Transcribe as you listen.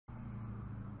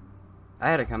I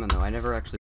had it coming though. I never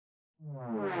actually.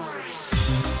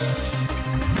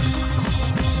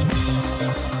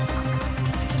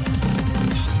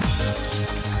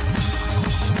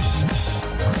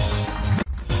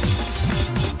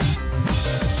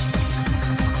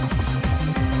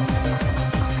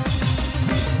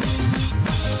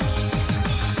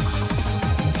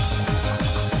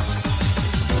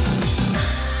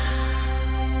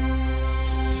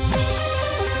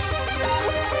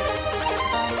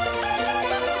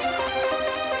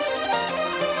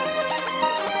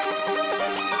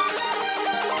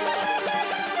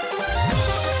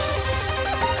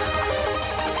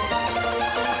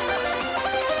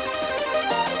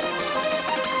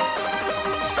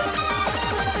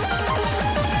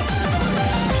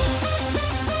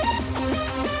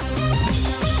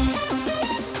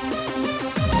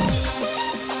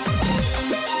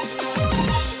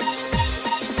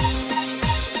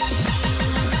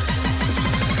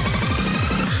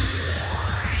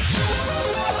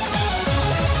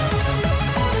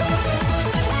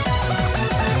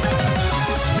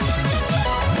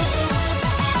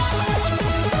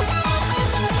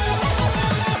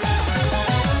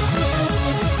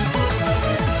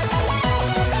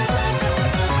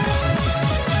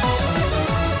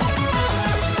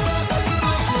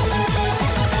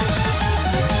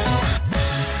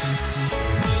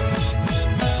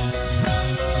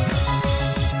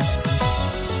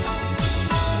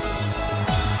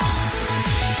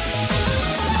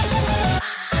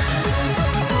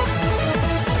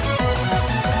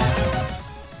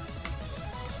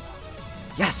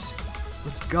 Yes!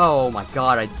 Let's go! Oh my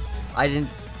god, I didn't...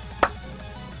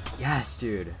 Yes,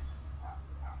 dude.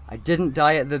 I didn't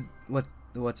die at the...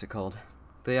 What's it called?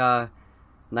 The,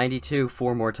 92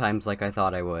 4 more times like I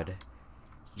thought I would.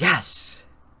 Yes!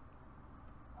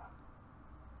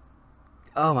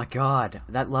 Oh my god,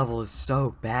 that level is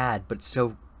so bad, but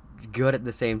so good at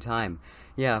the same time.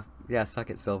 Yeah, suck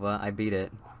it, Silva. I beat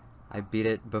it. I beat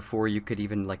it before you could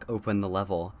even, like, open the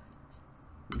level.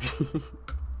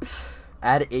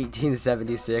 Add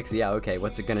 1876. Yeah, okay,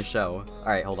 what's it gonna show?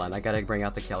 Alright, hold on, I gotta bring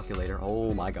out the calculator.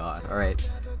 Oh my god. Alright,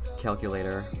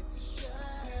 calculator.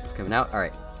 It's coming out.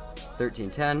 Alright,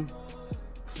 1310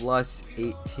 plus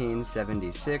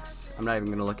 1876. I'm not even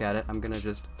gonna look at it. I'm gonna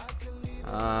just...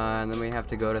 and then we have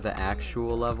to go to the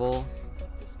actual level.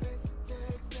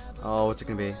 Oh, what's it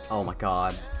gonna be? Oh my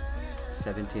god.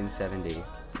 1770.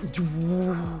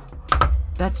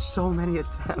 That's so many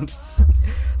attempts.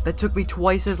 That took me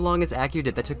twice as long as Acu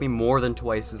did. That took me more than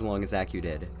twice as long as Acu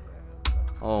did.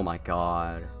 Oh my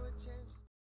god.